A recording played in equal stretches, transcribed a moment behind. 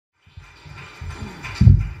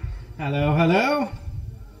Hello, hello.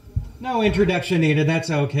 No introduction needed. That's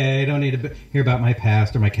okay. I don't need to hear about my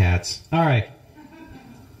past or my cats. All right.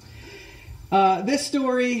 This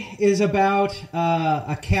story is about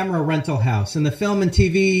a camera rental house. In the film and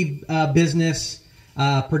TV business,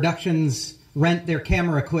 productions rent their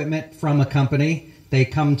camera equipment from a company. They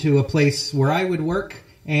come to a place where I would work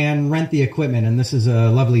and rent the equipment, and this is a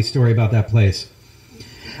lovely story about that place.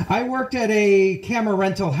 I worked at a camera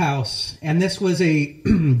rental house, and this was a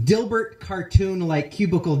Dilbert cartoon-like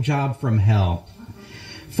cubicle job from hell.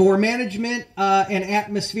 For management, an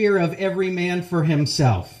atmosphere of every man for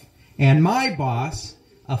himself. And my boss,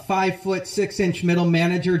 a 5'6" middle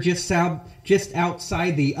manager just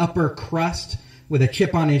outside the upper crust with a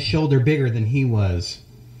chip on his shoulder bigger than he was.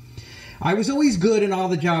 I was always good in all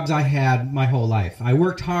the jobs I had my whole life. I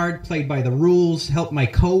worked hard, played by the rules, helped my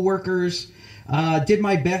co-workers, did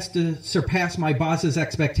my best to surpass my boss's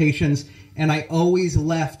expectations, and I always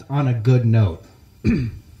left on a good note.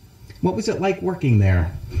 What was it like working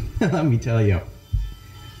there? Let me tell you.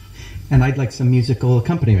 And I'd like some musical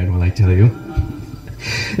accompaniment while I tell you.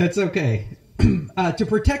 That's okay. To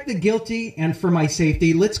protect the guilty and for my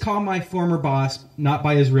safety, let's call my former boss, not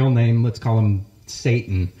by his real name, let's call him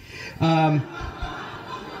Satan.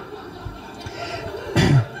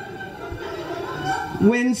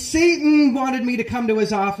 When Satan wanted me to come to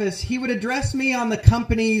his office, he would address me on the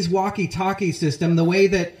company's walkie-talkie system the way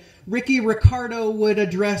that Ricky Ricardo would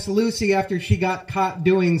address Lucy after she got caught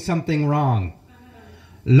doing something wrong.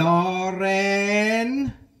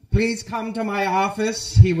 Loren, please come to my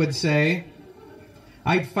office, he would say.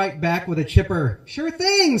 I'd fight back with a chipper, sure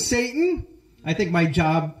thing, Satan. I think my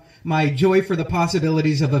joy for the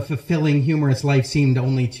possibilities of a fulfilling, humorous life seemed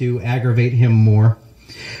only to aggravate him more.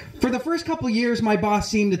 For the first couple years, my boss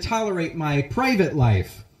seemed to tolerate my private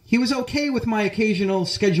life. He was okay with my occasional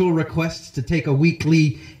schedule requests to take a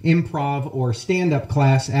weekly improv or stand-up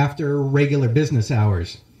class after regular business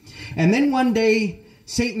hours. And then one day,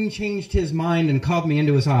 Satan changed his mind and called me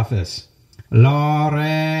into his office.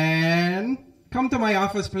 Loren, come to my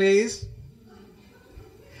office, please.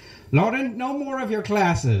 Loren, no more of your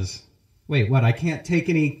classes. Wait, what, I can't take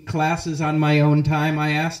any classes on my own time,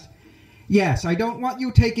 I asked. Yes, I don't want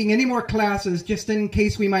you taking any more classes just in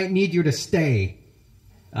case we might need you to stay.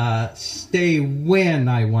 Stay when,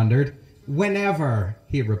 I wondered. Whenever,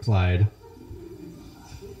 he replied.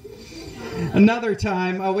 Another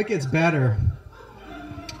time, oh, it gets better.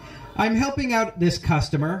 I'm helping out this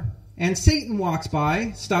customer, and Satan walks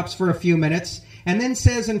by, stops for a few minutes, and then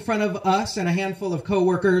says in front of us and a handful of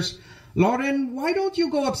coworkers, Loren, why don't you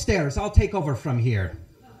go upstairs? I'll take over from here.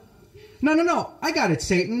 No, I got it,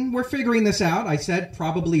 Satan. We're figuring this out, I said,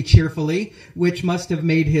 probably cheerfully, which must have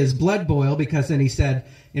made his blood boil because then he said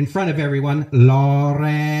in front of everyone,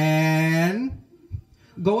 Loren,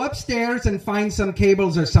 go upstairs and find some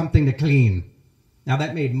cables or something to clean. Now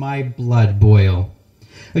that made my blood boil.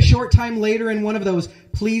 A short time later in one of those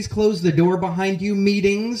please close the door behind you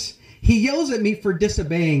meetings, he yells at me for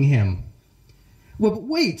disobeying him. Well, but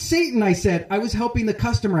wait, Satan, I said, I was helping the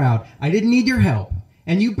customer out. I didn't need your help.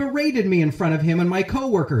 And you berated me in front of him and my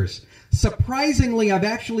coworkers. Surprisingly, I've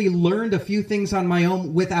actually learned a few things on my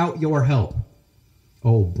own without your help.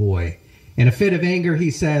 Oh boy. In a fit of anger, he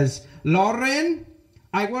says, Loren,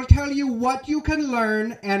 I will tell you what you can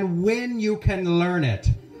learn and when you can learn it.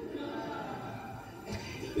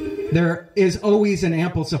 There is always an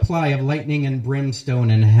ample supply of lightning and brimstone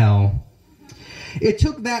in hell. It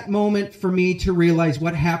took that moment for me to realize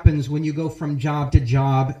what happens when you go from job to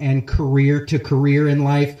job and career to career in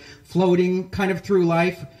life, floating kind of through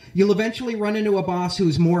life. You'll eventually run into a boss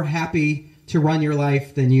who's more happy to run your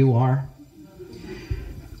life than you are.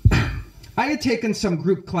 I had taken some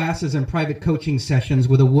group classes and private coaching sessions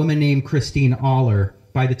with a woman named Christine Aller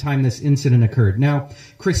by the time this incident occurred. Now,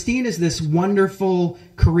 Christine is this wonderful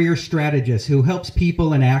career strategist who helps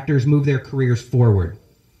people and actors move their careers forward.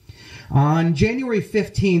 On January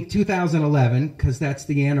 15th, 2011, because that's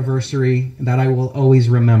the anniversary that I will always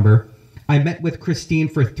remember, I met with Christine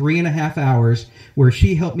for 3.5 hours where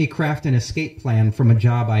she helped me craft an escape plan from a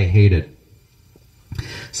job I hated.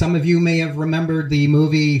 Some of you may have remembered the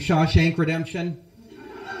movie Shawshank Redemption.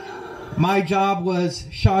 My job was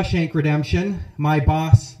Shawshank Redemption, my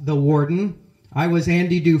boss, the warden. I was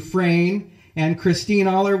Andy Dufresne, and Christine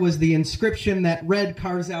Aller was the inscription that Red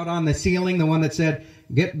carves out on the ceiling, the one that said,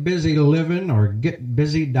 get busy living or get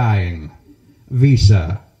busy dying.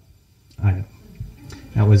 Visa.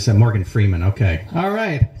 That was Morgan Freeman. Okay. All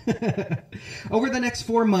right. Over the next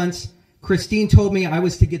 4 months, Christine told me I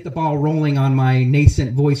was to get the ball rolling on my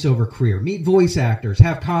nascent voiceover career, meet voice actors,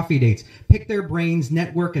 have coffee dates, pick their brains,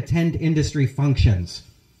 network, attend industry functions.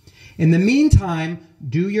 In the meantime,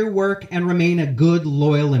 do your work and remain a good,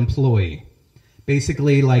 loyal employee.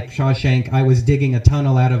 Basically, like Shawshank, I was digging a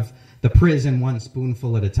tunnel out of the prison one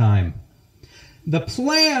spoonful at a time. The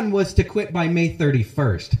plan was to quit by May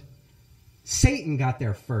 31st. Satan got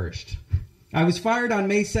there first. I was fired on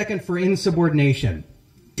May 2nd for insubordination.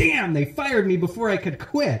 Damn, they fired me before I could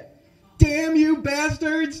quit. Damn you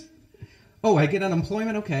bastards! Oh, I get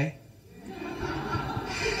unemployment? Okay.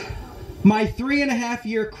 My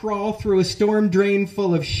 3.5-year crawl through a storm drain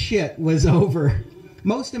full of shit was over.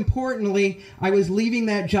 Most importantly, I was leaving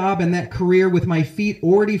that job and that career with my feet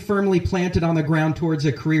already firmly planted on the ground towards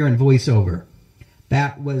a career in voiceover.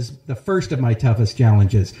 That was the first of my toughest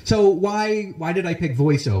challenges. So why did I pick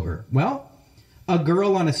voiceover? Well, a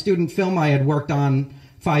girl on a student film I had worked on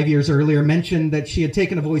 5 years earlier mentioned that she had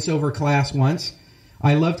taken a voiceover class once.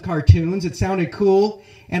 I loved cartoons. It sounded cool.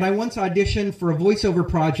 And I once auditioned for a voiceover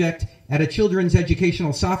project at a children's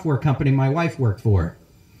educational software company my wife worked for.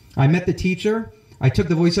 I met the teacher. I took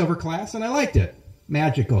the voiceover class, and I liked it.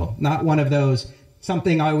 Magical. Not one of those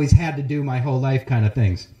something I always had to do my whole life kind of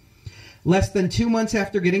things. Less than 2 months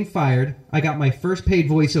after getting fired, I got my first paid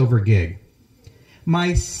voiceover gig.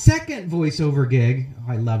 My second voiceover gig,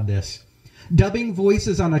 I love this, dubbing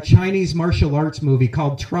voices on a Chinese martial arts movie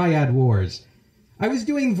called Triad Wars. I was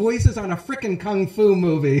doing voices on a frickin' kung fu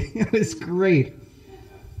movie. It was great.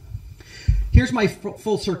 Here's my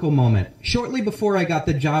full circle moment. Shortly before I got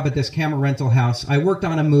the job at this camera rental house, I worked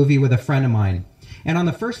on a movie with a friend of mine. And on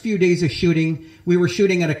the first few days of shooting, we were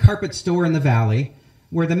shooting at a carpet store in the valley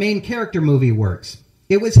where the main character movie works.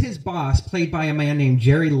 It was his boss, played by a man named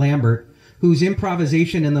Jerry Lambert, whose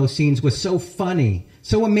improvisation in those scenes was so funny,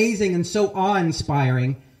 so amazing, and so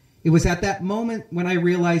awe-inspiring. It was at that moment when I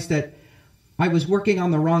realized that I was working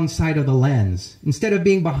on the wrong side of the lens. Instead of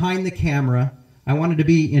being behind the camera, I wanted to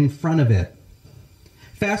be in front of it.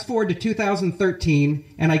 Fast forward to 2013,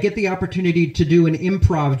 and I get the opportunity to do an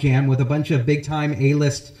improv jam with a bunch of big-time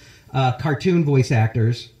A-list cartoon voice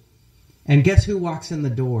actors. And guess who walks in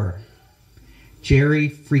the door? Jerry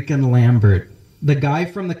freaking Lambert, the guy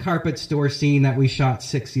from the carpet store scene that we shot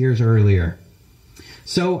 6 years earlier.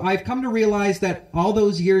 So I've come to realize that all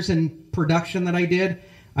those years in production that I did,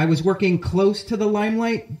 I was working close to the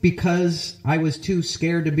limelight because I was too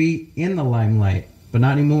scared to be in the limelight. But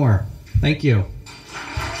not anymore. Thank you.